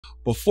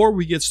Before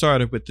we get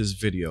started with this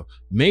video,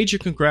 major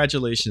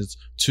congratulations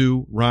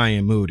to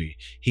Ryan Moody.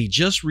 He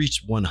just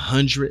reached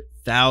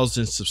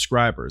 100,000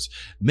 subscribers.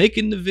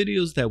 Making the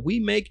videos that we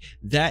make,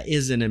 that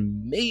is an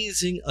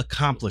amazing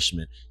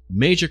accomplishment.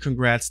 Major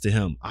congrats to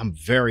him. I'm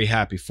very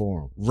happy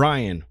for him.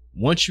 Ryan,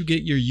 once you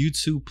get your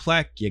YouTube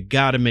plaque, you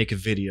gotta make a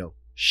video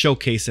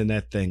showcasing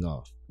that thing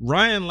off.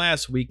 Ryan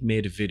last week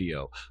made a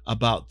video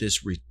about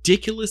this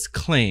ridiculous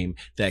claim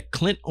that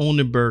Clint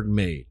Oldenburg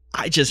made.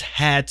 I just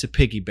had to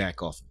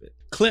piggyback off of it.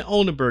 Clint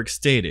Oldenburg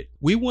stated,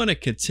 "We want to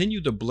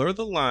continue to blur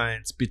the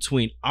lines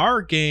between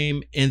our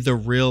game and the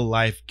real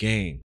life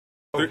game."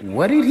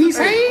 What did he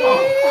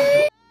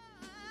say?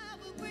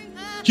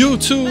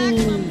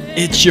 YouTube,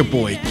 it's your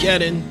boy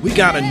Gettin. We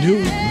got a new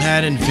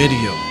Madden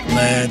video.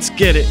 Let's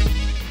get it.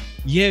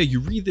 Yeah, you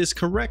read this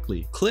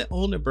correctly. Clint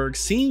Oldenburg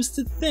seems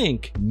to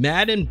think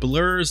Madden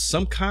blurs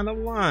some kind of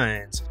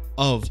lines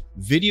of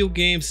video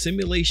game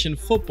simulation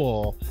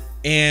football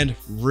and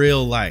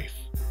real life.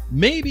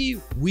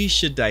 Maybe we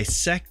should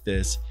dissect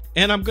this,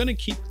 and I'm gonna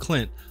keep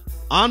Clint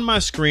on my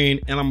screen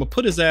and I'm gonna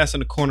put his ass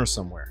in the corner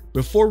somewhere.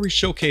 Before we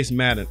showcase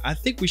Madden, I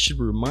think we should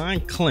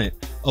remind Clint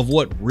of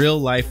what real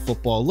life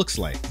football looks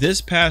like.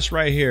 This pass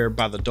right here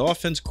by the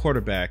Dolphins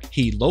quarterback,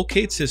 he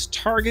locates his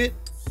target,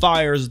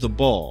 fires the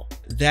ball.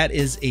 That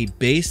is a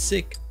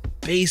basic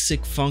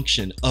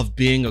function of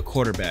being a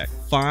quarterback.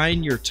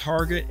 Find your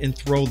target and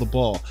throw the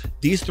ball.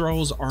 These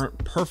throws aren't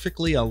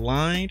perfectly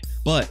aligned,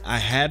 but I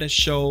had to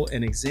show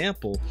an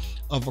example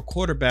of a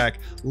quarterback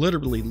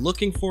literally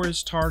looking for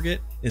his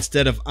target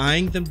instead of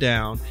eyeing them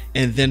down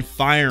and then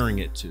firing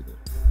it to them.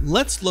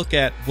 Let's look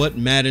at what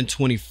Madden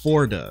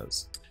 24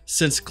 does.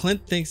 Since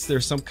Clint thinks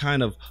there's some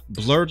kind of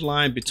blurred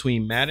line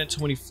between Madden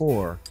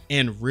 24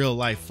 and real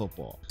life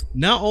football.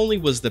 Not only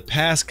was the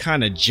pass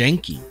kind of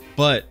janky,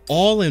 but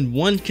all in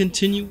one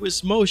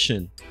continuous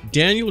motion,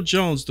 Daniel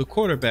Jones, the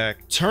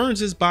quarterback, turns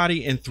his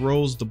body and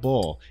throws the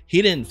ball.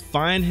 He didn't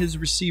find his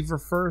receiver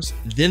first,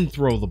 then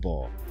throw the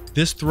ball.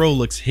 This throw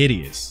looks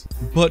hideous.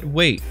 But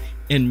wait,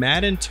 in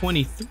Madden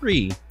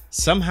 23,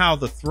 somehow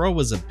the throw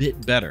was a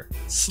bit better.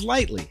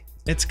 Slightly.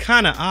 It's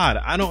kind of odd.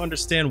 I don't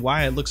understand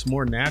why it looks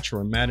more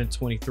natural in Madden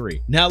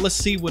 23. Now let's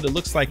see what it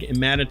looks like in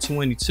Madden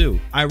 22.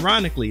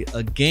 Ironically,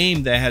 a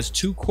game that has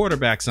two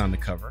quarterbacks on the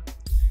cover,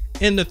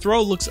 and the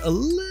throw looks a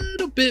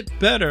little bit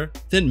better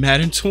than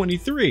Madden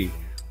 23.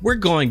 We're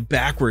going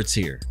backwards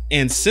here.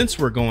 And since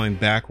we're going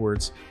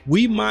backwards,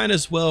 we might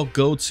as well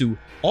go to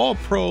All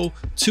Pro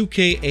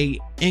 2K8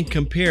 and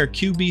compare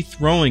QB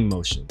throwing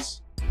motions.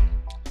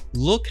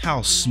 Look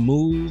how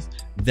smooth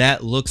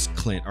that looks,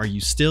 Clint. Are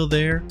you still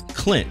there?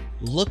 Clint,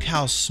 look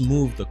how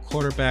smooth the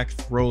quarterback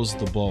throws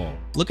the ball.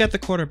 Look at the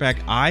quarterback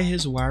eye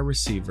his wide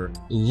receiver,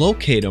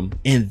 locate him,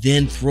 and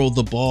then throw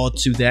the ball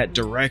to that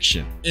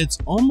direction. It's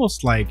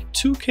almost like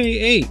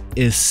 2K8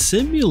 is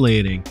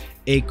simulating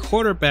a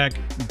quarterback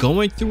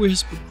going through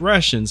his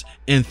progressions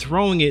and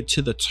throwing it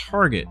to the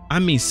target. I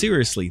mean,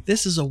 seriously,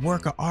 this is a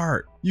work of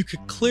art. You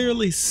could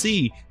clearly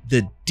see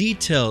the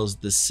details,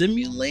 the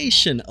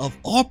simulation of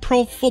all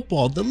pro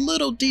football, the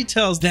little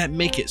details that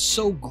make it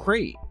so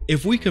great.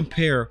 If we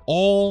compare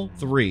all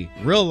three,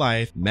 real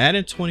life,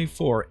 Madden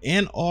 24,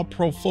 and all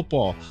pro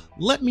football,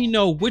 let me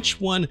know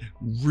which one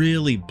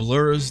really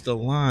blurs the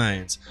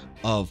lines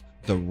of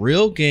the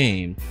real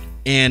game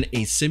and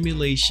a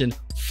simulation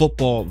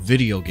football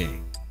video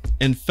game.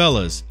 And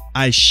fellas,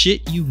 I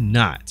shit you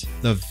not,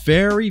 the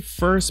very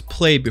first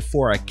play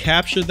before I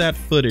captured that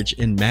footage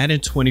in Madden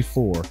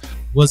 24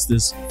 was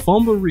this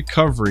fumble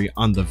recovery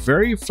on the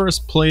very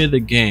first play of the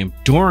game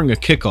during a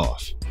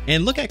kickoff.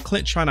 And look at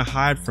Clint trying to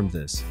hide from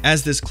this,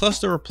 as this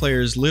cluster of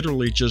players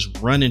literally just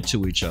run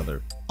into each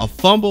other. A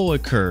fumble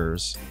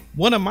occurs.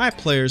 One of my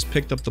players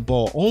picked up the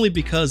ball only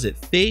because it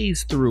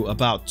phased through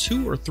about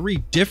 2 or 3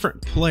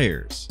 different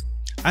players.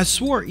 I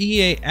swore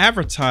EA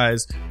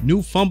advertised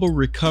new fumble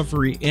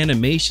recovery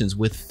animations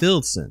with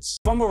field sense.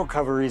 Fumble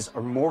recoveries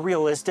are more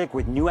realistic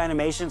with new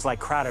animations like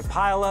crowded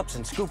pileups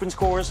and scoop and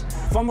scores.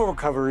 Fumble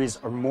recoveries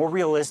are more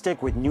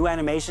realistic with new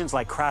animations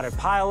like crowded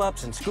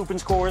pileups and scoop and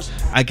scores.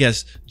 I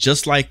guess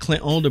just like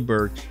Clint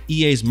Oldenburg,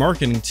 EA's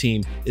marketing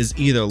team is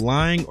either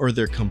lying or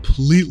they're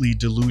completely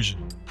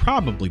delusional.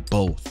 Probably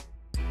both.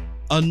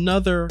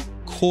 Another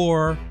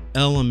core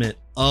element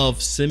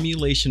of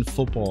simulation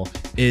football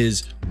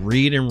is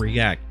read and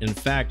react. In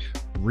fact,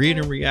 read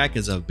and react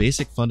is a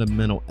basic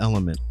fundamental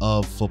element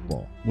of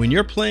football. When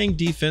you're playing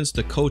defense,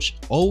 the coach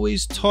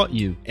always taught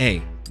you,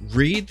 hey,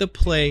 read the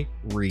play,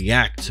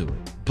 react to it.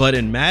 But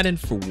in Madden,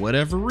 for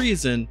whatever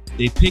reason,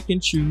 they pick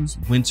and choose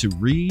when to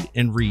read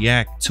and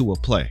react to a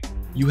play.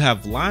 You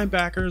have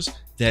linebackers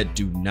that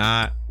do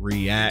not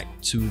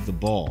react to the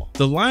ball.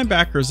 The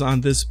linebackers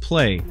on this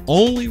play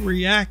only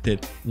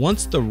reacted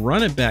once the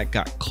running back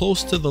got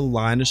close to the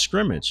line of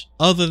scrimmage.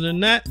 Other than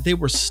that, they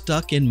were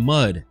stuck in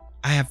mud.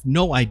 I have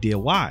no idea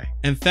why.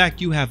 In fact,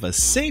 you have a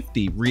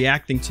safety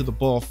reacting to the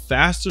ball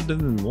faster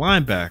than the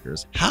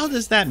linebackers. How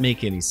does that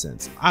make any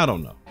sense? I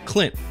don't know.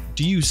 Clint,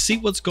 do you see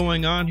what's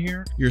going on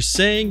here? You're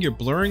saying you're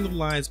blurring the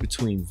lines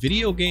between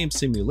video game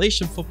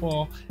simulation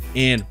football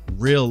and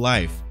real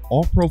life.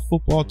 All Pro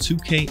Football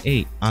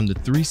 2K8 on the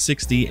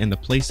 360 and the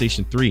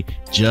PlayStation 3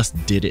 just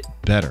did it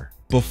better.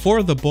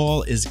 Before the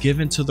ball is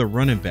given to the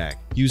running back,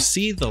 you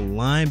see the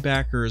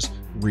linebackers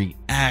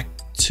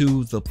react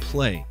to the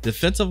play.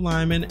 Defensive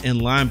linemen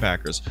and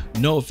linebackers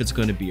know if it's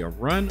going to be a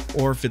run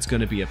or if it's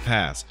going to be a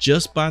pass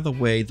just by the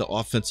way the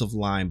offensive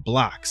line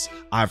blocks.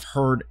 I've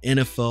heard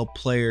NFL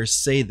players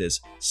say this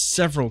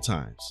several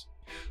times.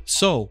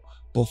 So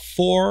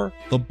before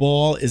the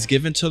ball is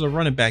given to the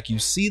running back, you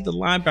see the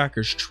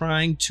linebackers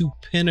trying to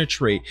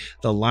penetrate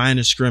the line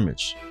of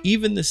scrimmage.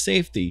 Even the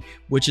safety,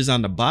 which is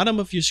on the bottom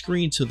of your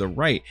screen to the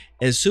right,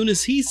 as soon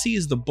as he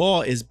sees the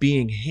ball is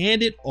being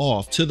handed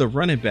off to the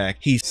running back,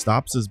 he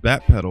stops his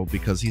back pedal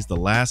because he's the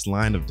last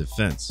line of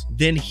defense.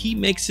 Then he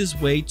makes his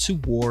way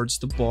towards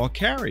the ball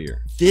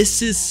carrier.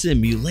 This is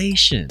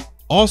simulation.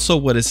 Also,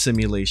 what is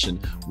simulation?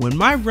 When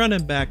my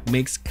running back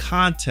makes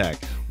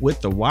contact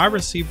with the wide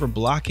receiver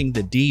blocking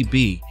the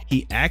DB,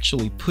 he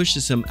actually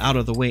pushes him out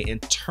of the way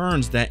and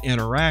turns that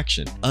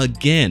interaction.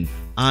 Again,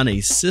 on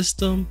a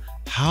system,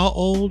 how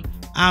old?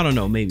 I don't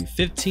know, maybe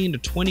 15 to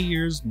 20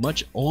 years,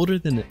 much older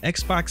than the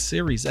Xbox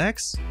Series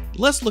X?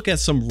 Let's look at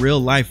some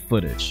real life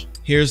footage.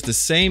 Here's the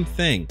same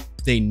thing.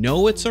 They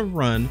know it's a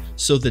run,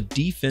 so the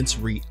defense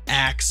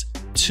reacts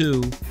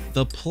to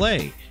the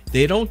play.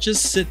 They don't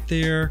just sit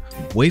there,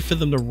 wait for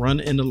them to run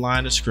in the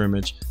line of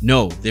scrimmage.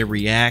 No, they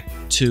react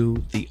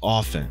to the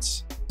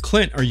offense.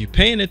 Clint, are you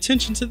paying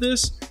attention to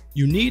this?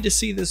 You need to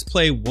see this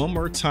play one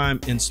more time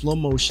in slow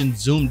motion,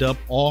 zoomed up,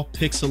 all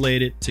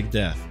pixelated to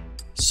death.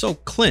 So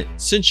Clint,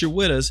 since you're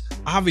with us,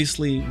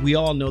 obviously we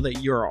all know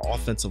that you're an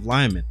offensive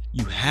lineman.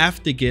 You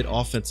have to get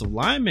offensive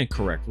linemen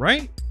correct,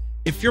 right?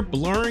 If you're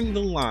blurring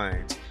the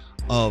lines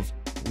of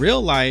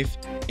real life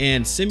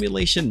and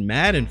simulation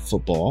Madden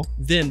football,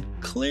 then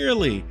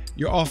clearly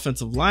your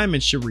offensive lineman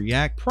should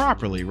react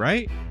properly,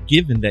 right?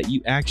 Given that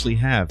you actually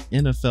have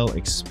NFL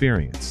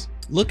experience.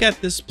 Look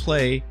at this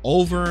play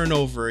over and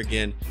over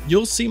again.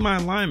 You'll see my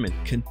linemen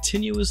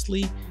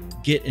continuously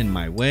get in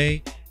my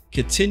way,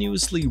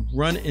 continuously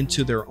run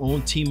into their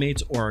own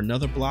teammates or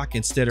another block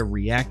instead of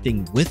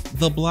reacting with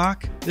the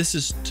block. This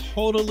is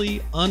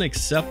totally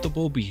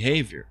unacceptable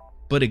behavior.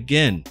 But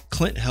again,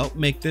 Clint helped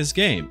make this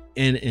game,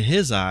 and in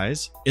his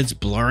eyes, it's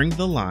blurring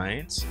the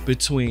lines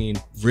between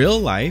real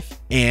life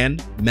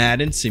and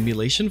Madden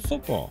simulation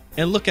football.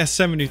 And look at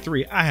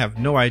 73, I have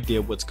no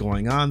idea what's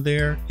going on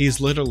there. He's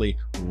literally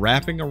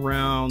wrapping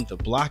around the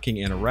blocking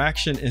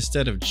interaction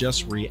instead of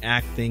just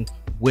reacting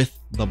with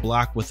the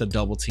block with a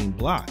double team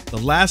block. The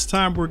last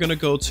time we're gonna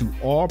go to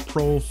All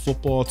Pro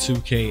Football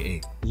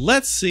 2K8.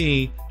 Let's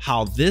see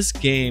how this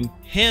game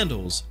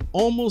handles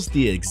almost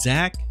the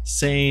exact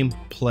same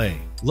play.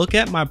 Look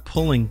at my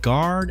pulling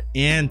guard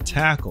and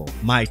tackle.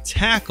 My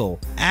tackle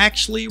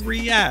actually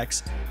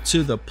reacts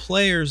to the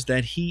players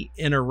that he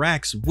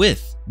interacts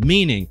with,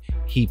 meaning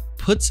he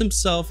puts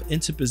himself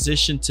into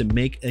position to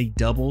make a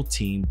double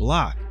team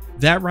block.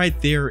 That right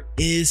there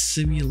is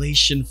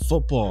simulation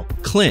football.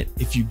 Clint,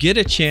 if you get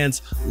a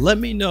chance, let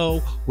me know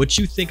what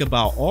you think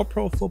about All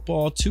Pro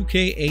Football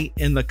 2K8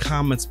 in the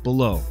comments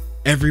below.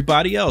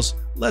 Everybody else,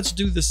 let's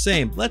do the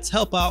same. Let's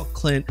help out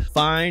Clint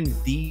find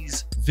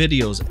these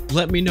videos.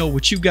 Let me know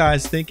what you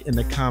guys think in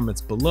the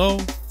comments below.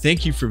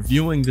 Thank you for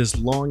viewing this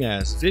long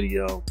ass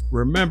video.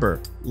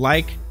 Remember,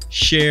 like,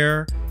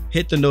 share,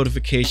 hit the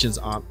notifications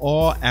on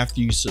all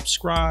after you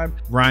subscribe.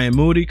 Ryan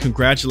Moody,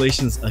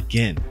 congratulations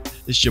again.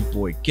 This is your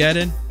boy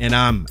Gettin, and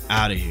I'm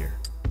out of here.